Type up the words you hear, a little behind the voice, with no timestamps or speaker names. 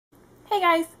Hey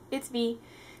guys, it's V.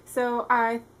 So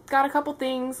I got a couple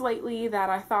things lately that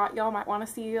I thought y'all might want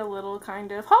to see a little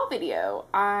kind of haul video.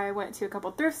 I went to a couple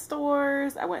thrift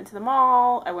stores, I went to the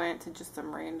mall, I went to just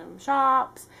some random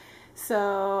shops.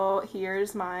 So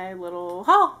here's my little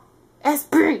haul.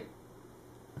 SP!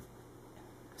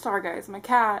 Sorry guys, my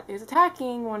cat is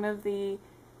attacking one of the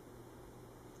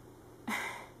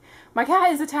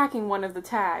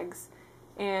tags,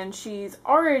 and she's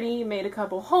already made a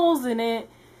couple holes in it.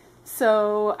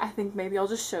 So I think maybe I'll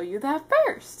just show you that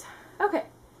first. Okay,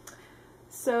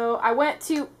 so I went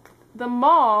to the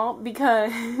mall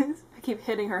because I keep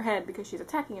hitting her head because she's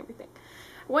attacking everything.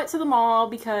 I went to the mall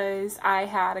because I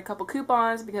had a couple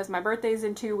coupons because my birthday's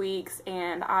in 2 weeks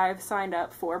and I've signed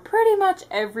up for pretty much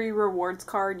every rewards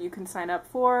card you can sign up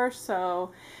for.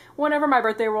 So whenever my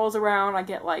birthday rolls around, I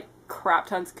get like crap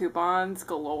tons of coupons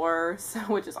galore, so,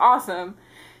 which is awesome.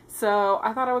 So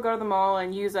I thought I would go to the mall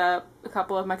and use up a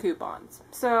couple of my coupons.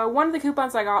 So one of the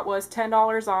coupons I got was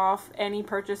 $10 off any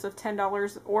purchase of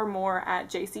 $10 or more at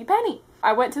JCPenney.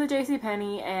 I went to the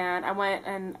JCPenney and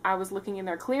I was looking in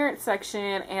their clearance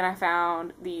section and I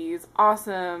found these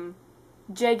awesome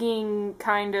jegging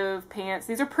kind of pants.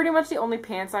 These are pretty much the only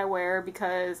pants I wear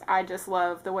because I just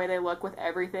love the way they look with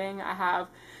everything. I have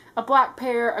a black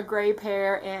pair, a gray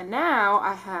pair, and now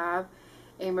I have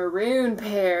a maroon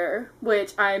pair,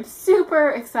 which I'm super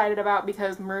excited about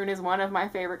because maroon is one of my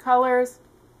favorite colors.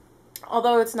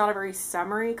 Although it's not a very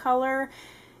summery color.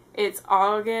 It's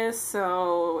August,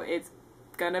 so it's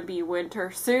gonna be winter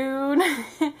soon.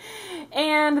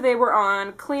 And they were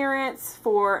on clearance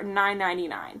for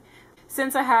 $9.99.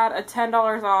 Since I had a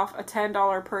 $10 off a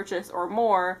 $10 purchase or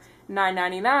more,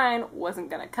 $9.99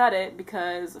 wasn't gonna cut it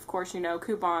because, of course, you know,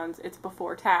 coupons, it's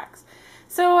before tax.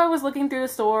 So I was looking through the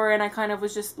store and I kind of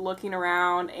was just looking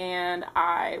around, and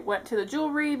I went to the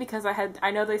jewelry because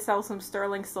I know they sell some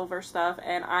sterling silver stuff,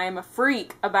 and I am a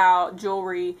freak about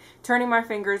jewelry turning my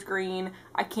fingers green.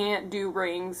 I can't do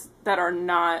rings that are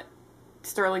not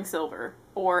sterling silver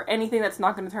or anything that's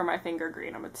not going to turn my finger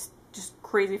green. I'm a just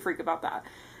crazy freak about that.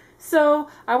 So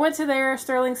I went to their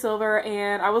sterling silver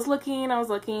and I was looking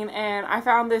and I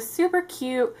found this super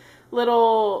cute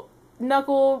little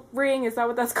knuckle ring. Is that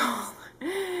what that's called?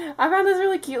 I found this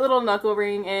really cute little knuckle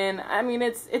ring, and I mean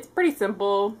it's pretty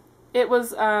simple. It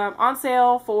was on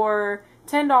sale for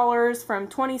 $10 from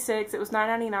 $26. It was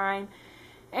 $9.99,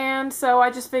 and so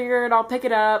I just figured I'll pick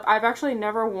it up. I've actually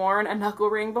never worn a knuckle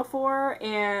ring before,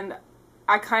 and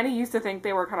I kind of used to think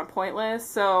they were kind of pointless,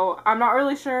 so I'm not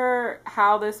really sure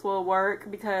how this will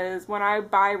work because when I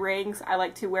buy rings, I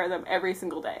like to wear them every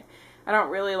single day. I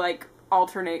don't really like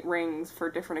alternate rings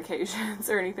for different occasions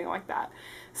or anything like that.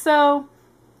 So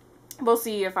we'll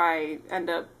see if I end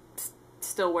up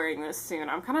still wearing this soon.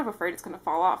 I'm kind of afraid it's going to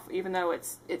fall off, even though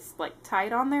it's like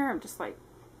tight on there. I'm just like,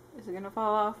 is it going to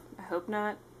fall off? I hope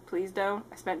not. Please don't.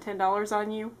 I spent $10 on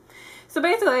you. So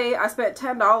basically, I spent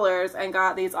 $10 and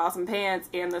got these awesome pants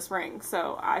and this ring.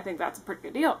 So I think that's a pretty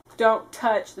good deal. Don't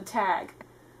touch the tag.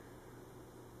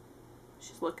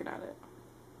 She's looking at it.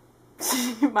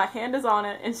 My hand is on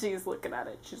it and she's looking at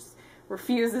it. She just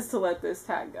refuses to let this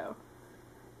tag go.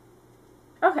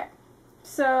 Okay,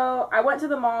 so I went to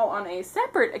the mall on a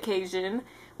separate occasion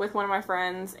with one of my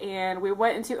friends, and we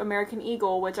went into American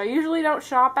Eagle, which I usually don't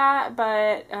shop at,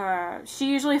 but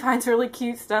she usually finds really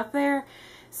cute stuff there.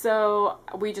 So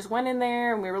we just went in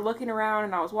there and we were looking around,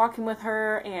 and I was walking with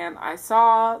her and I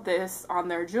saw this on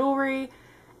their jewelry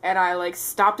and I like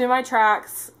stopped in my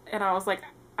tracks and I was like,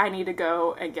 I need to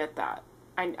go and get that.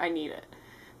 I need it.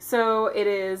 So it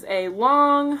is a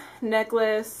long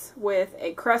necklace with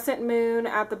a crescent moon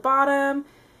at the bottom,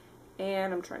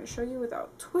 and I'm trying to show you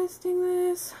without twisting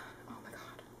this. Oh my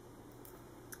god.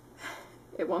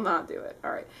 It will not do it.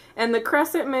 Alright. And the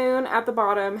crescent moon at the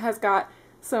bottom has got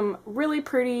some really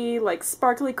pretty like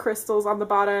sparkly crystals on the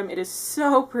bottom. It is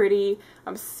so pretty.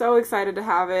 I'm so excited to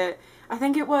have it. I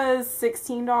think it was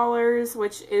 $16,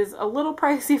 which is a little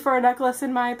pricey for a necklace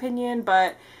in my opinion,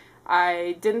 but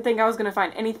I didn't think I was going to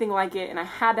find anything like it, and I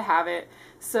had to have it,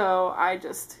 so I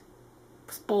just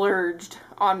splurged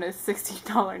on this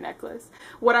 $16 necklace.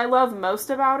 What I love most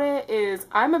about it is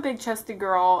I'm a big chested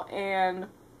girl, and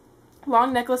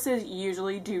long necklaces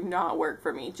usually do not work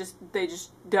for me. They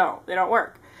don't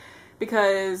work,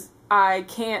 because I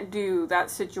can't do that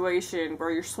situation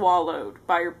where you're swallowed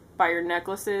by your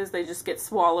necklaces. They just get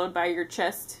swallowed by your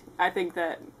chest. I think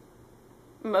that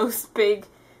most big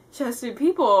chested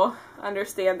people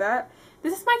understand that.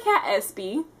 This is my cat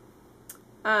Espy.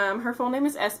 Her full name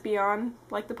is Espeon,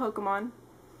 like the Pokemon,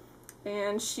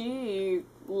 and she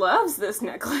loves this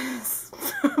necklace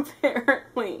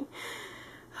apparently.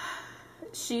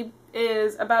 She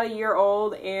is about a year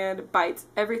old and bites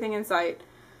everything in sight.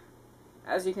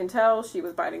 As you can tell, she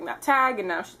was biting that tag, and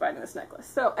now she's biting this necklace.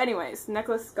 So anyways,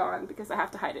 necklace is gone because I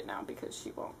have to hide it now because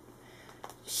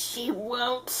she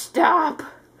won't stop.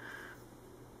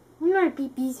 You're not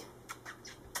peepees.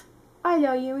 I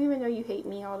love you, even though you hate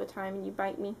me all the time and you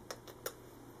bite me.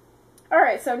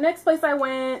 Alright, so next place I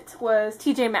went was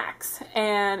TJ Maxx.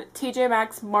 And TJ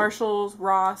Maxx, Marshalls,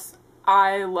 Ross,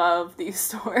 I love these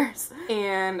stores.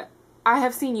 And I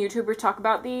have seen YouTubers talk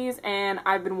about these, and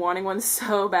I've been wanting one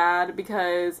so bad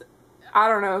because I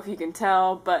don't know if you can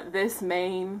tell, but this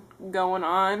mane going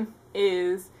on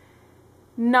is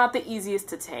not the easiest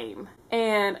to tame.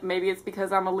 And maybe it's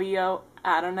because I'm a Leo.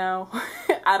 I don't know.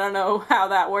 I don't know how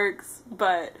that works,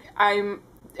 but I'm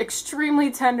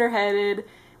extremely tender-headed,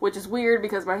 which is weird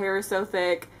because my hair is so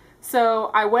thick.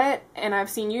 So I went and I've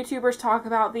seen YouTubers talk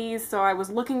about these, so I was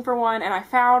looking for one and I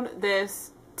found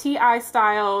this TI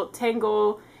style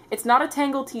Tangle. It's not a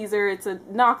Tangle teaser, it's a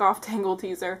knockoff Tangle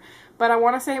teaser, but I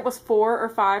want to say it was $4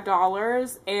 or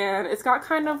 $5, and it's got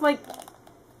kind of like,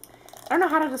 I don't know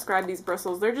how to describe these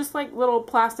bristles. They're just like little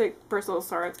plastic bristles.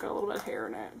 Sorry, it's got a little bit of hair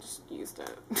in it. I just used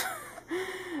it.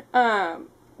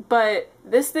 But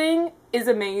this thing is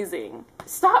amazing.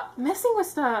 Stop messing with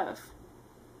stuff.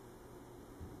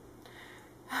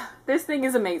 This thing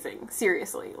is amazing.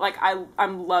 Seriously. Like,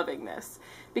 I'm loving this.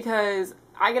 Because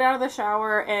I get out of the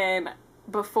shower, and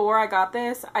before I got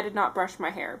this, I did not brush my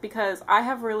hair. Because I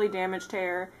have really damaged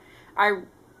hair.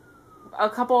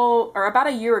 About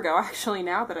a year ago, actually,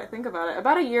 now that I think about it,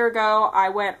 about a year ago, I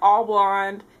went all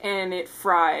blonde, and it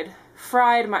fried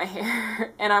my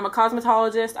hair. And I'm a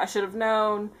cosmetologist, I should have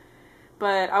known,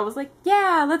 but I was like,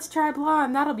 yeah, let's try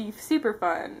blonde, that'll be super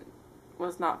fun.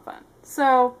 Was not fun.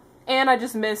 So, and I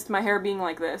just missed my hair being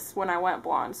like this when I went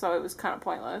blonde, so it was kind of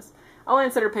pointless. I'll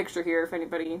insert a picture here if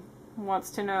anybody wants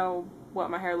to know what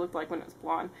my hair looked like when it was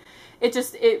blonde.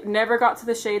 It never got to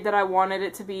the shade that I wanted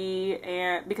it to be,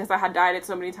 and because I had dyed it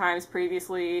so many times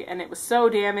previously, and it was so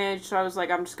damaged, so I was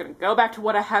like, I'm just gonna go back to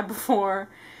what I had before,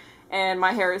 and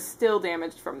my hair is still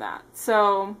damaged from that.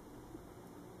 So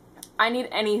I need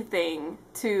anything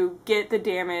to get the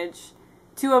damage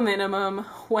to a minimum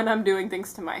when I'm doing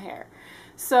things to my hair.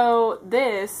 So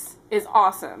this is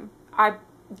awesome. I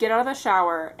get out of the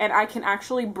shower and I can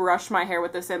actually brush my hair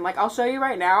with this in. Like, I'll show you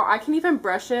right now. I can even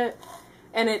brush it,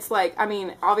 and it's like, I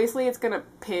mean, obviously it's gonna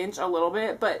pinch a little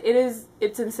bit, but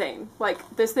it's insane.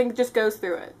 Like, this thing just goes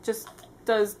through it. Just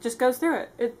goes through it.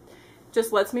 It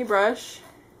just lets me brush,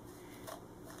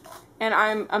 and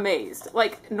I'm amazed.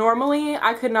 Like, normally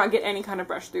I could not get any kind of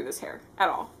brush through this hair at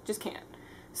all. Just can't.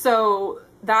 So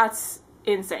that's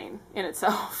insane in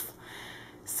itself.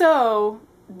 So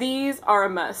these are a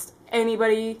must.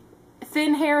 Anybody,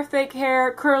 thin hair, thick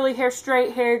hair, curly hair,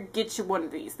 straight hair, get you one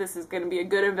of these. This is going to be a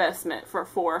good investment for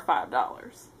 $4 or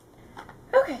 $5.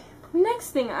 Okay,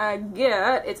 next thing I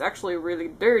get, it's actually really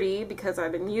dirty because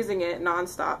I've been using it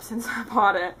nonstop since I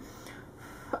bought it.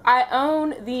 I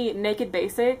own the Naked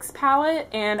Basics palette,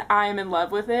 and I am in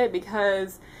love with it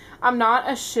because I'm not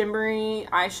a shimmery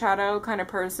eyeshadow kind of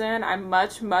person. I'm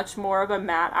much, much more of a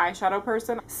matte eyeshadow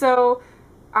person. So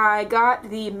I got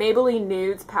the Maybelline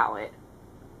Nudes palette.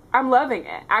 I'm loving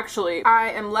it, actually. I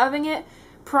am loving it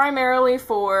primarily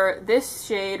for this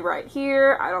shade right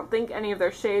here. I don't think any of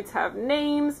their shades have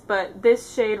names, but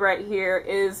this shade right here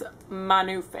is my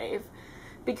new fave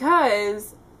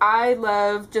because I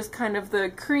love just kind of the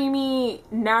creamy,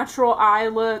 natural eye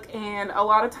look, and a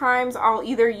lot of times I'll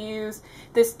either use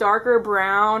this darker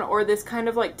brown or this kind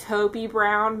of like taupey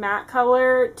brown matte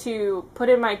color to put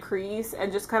in my crease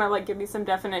and just kind of like give me some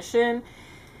definition.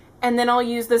 And then I'll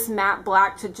use this matte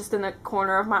black to just in the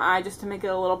corner of my eye just to make it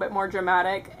a little bit more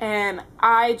dramatic. And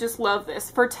I just love this.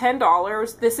 For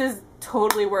 $10, this is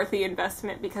totally worth the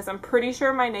investment because I'm pretty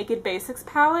sure my Naked Basics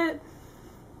palette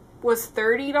was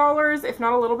 $30, if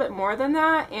not a little bit more than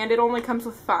that, and it only comes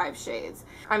with 5 shades.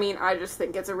 I mean, I just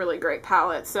think it's a really great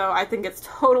palette, so I think it's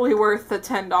totally worth the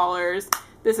 $10.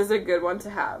 This is a good one to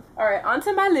have. Alright, on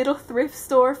to my little thrift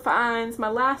store finds, my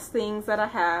last things that I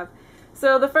have.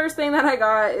 So the first thing that I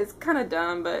got is kind of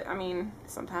dumb, but I mean,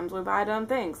 sometimes we buy dumb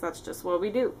things. That's just what we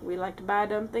do. We like to buy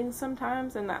dumb things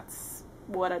sometimes, and that's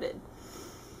what I did.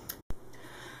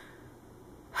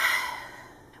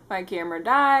 My camera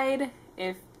died.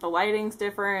 If the lighting's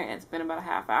different, it's been about a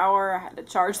half hour. I had to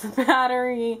charge the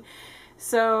battery.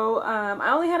 So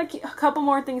I only had a couple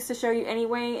more things to show you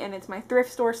anyway, and it's my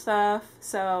thrift store stuff.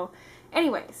 So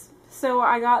anyways, so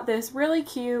I got this really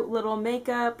cute little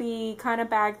makeup-y kind of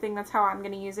bag thing. That's how I'm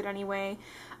going to use it anyway.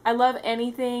 I love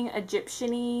anything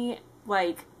Egyptian-y,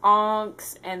 like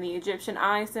Ankhs and the Egyptian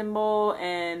eye symbol,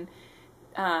 and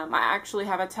I actually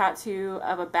have a tattoo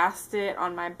of a bastet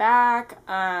on my back.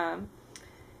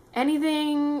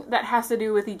 Anything that has to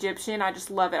do with Egyptian, I just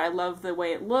love it. I love the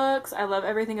way it looks. I love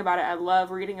everything about it. I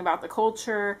love reading about the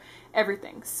culture,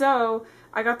 everything. So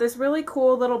I got this really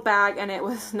cool little bag, and it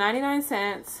was 99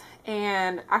 cents,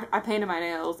 and I painted my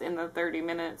nails in the 30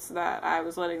 minutes that I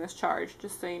was letting this charge,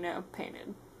 just so you know,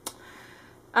 painted.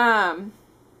 And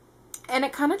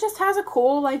it kind of just has a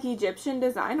cool, like, Egyptian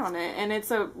design on it, and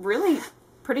it's a really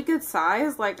pretty good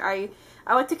size. Like, I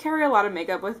like to carry a lot of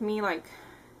makeup with me, like,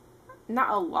 not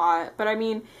a lot, but I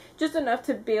mean, just enough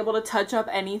to be able to touch up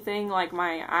anything, like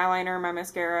my eyeliner, my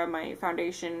mascara, my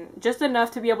foundation, just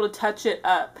enough to be able to touch it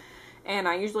up. And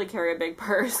I usually carry a big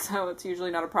purse, so it's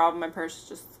usually not a problem. My purse is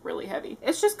just really heavy.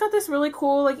 It's just got this really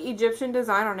cool, like, Egyptian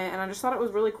design on it, and I just thought it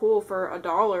was really cool for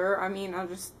 $1. I mean, I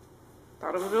just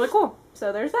thought it was really cool.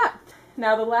 So there's that.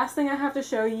 Now, the last thing I have to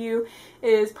show you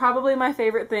is probably my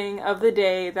favorite thing of the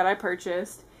day that I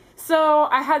purchased. So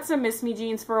I had some Miss Me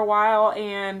jeans for a while,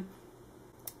 and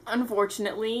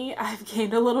unfortunately, I've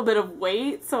gained a little bit of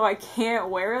weight, so I can't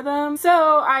wear them.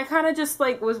 So I kind of just,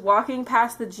 like, was walking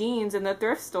past the jeans in the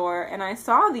thrift store, and I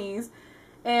saw these,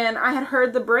 and I had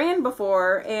heard the brand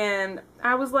before, and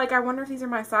I was like, I wonder if these are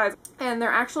my size. And they're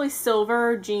actually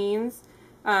Silver jeans,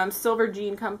 Silver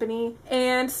Jean Company.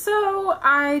 And so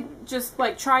I just,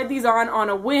 like, tried these on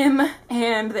a whim,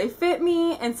 and they fit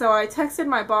me. And so I texted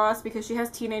my boss, because she has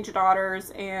teenage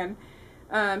daughters, and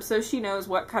so she knows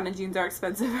what kind of jeans are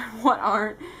expensive and what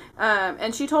aren't.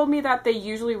 And she told me that they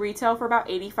usually retail for about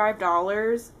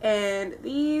 $85, and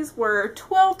these were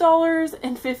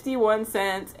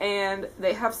 $12.51, and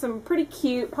they have some pretty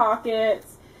cute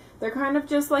pockets. They're kind of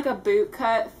just like a boot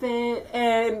cut fit,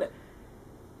 and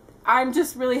I'm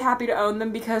just really happy to own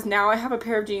them, because now I have a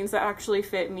pair of jeans that actually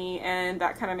fit me, and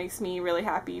that kind of makes me really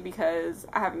happy, because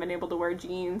I haven't been able to wear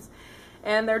jeans.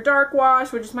 And they're dark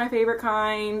wash, which is my favorite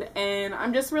kind, and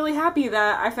I'm just really happy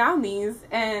that I found these,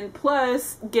 and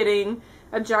plus getting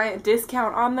a giant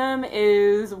discount on them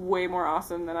is way more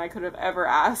awesome than I could have ever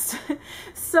asked.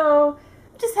 So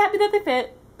I'm just happy that they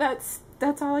fit. That's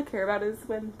all I care about, is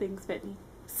when things fit me.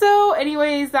 So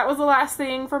anyways, that was the last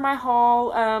thing for my haul.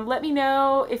 Let me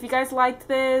know if you guys liked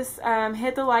this.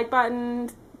 Hit the like button.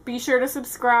 Be sure to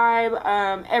subscribe.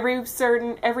 Every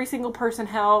single person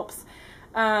helps.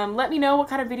 Let me know what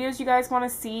kind of videos you guys want to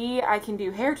see. I can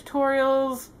do hair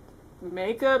tutorials,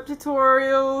 makeup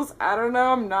tutorials. I don't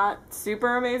know, I'm not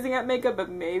super amazing at makeup, but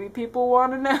maybe people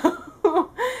want to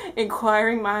know.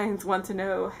 Inquiring minds want to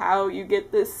know how you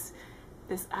get this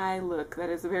eye look that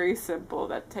is very simple,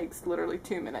 that takes literally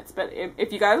 2 minutes. But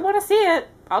if you guys want to see it,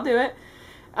 I'll do it.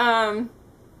 I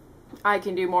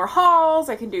can do more hauls,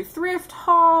 I can do thrift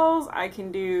hauls, I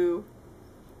can do,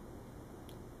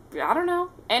 I don't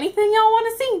know, anything y'all want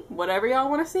to see. Whatever y'all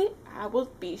want to see, I will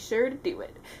be sure to do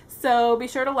it. So be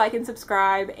sure to like and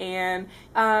subscribe, and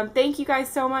thank you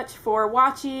guys so much for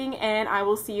watching, and I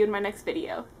will see you in my next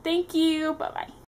video. Thank you. Bye-bye.